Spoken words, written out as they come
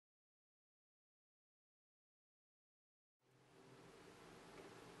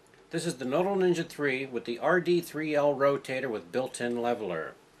This is the Nodal Ninja 3 with the wRD3L rotator with built-in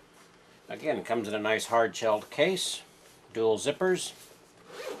leveler. Again, it comes in a nice hard-shelled case, dual zippers,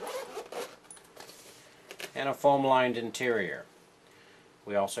 and a foam-lined interior.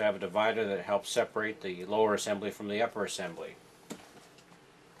 We also have a divider that helps separate the lower assembly from the upper assembly.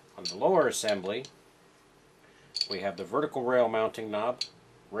 On the lower assembly, we have the vertical rail mounting knob,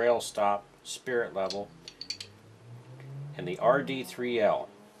 rail stop, spirit level, and the wRD3L.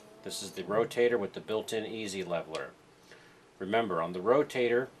 This is the rotator with the built-in easy leveler. Remember, on the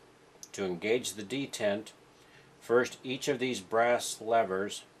rotator, to engage the detent, first each of these brass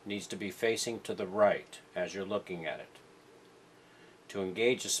levers needs to be facing to the right as you're looking at it. To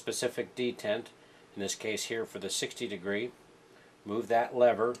engage a specific detent, in this case here for the 60 degree, move that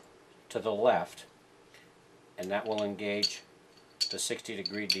lever to the left and that will engage the 60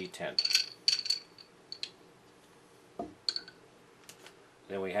 degree detent.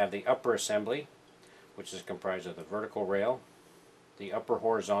 Then we have the upper assembly, which is comprised of the vertical rail, the upper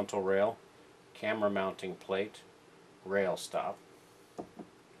horizontal rail, camera mounting plate, rail stop,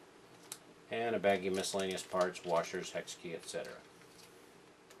 and a bag of miscellaneous parts, washers, hex key, etc.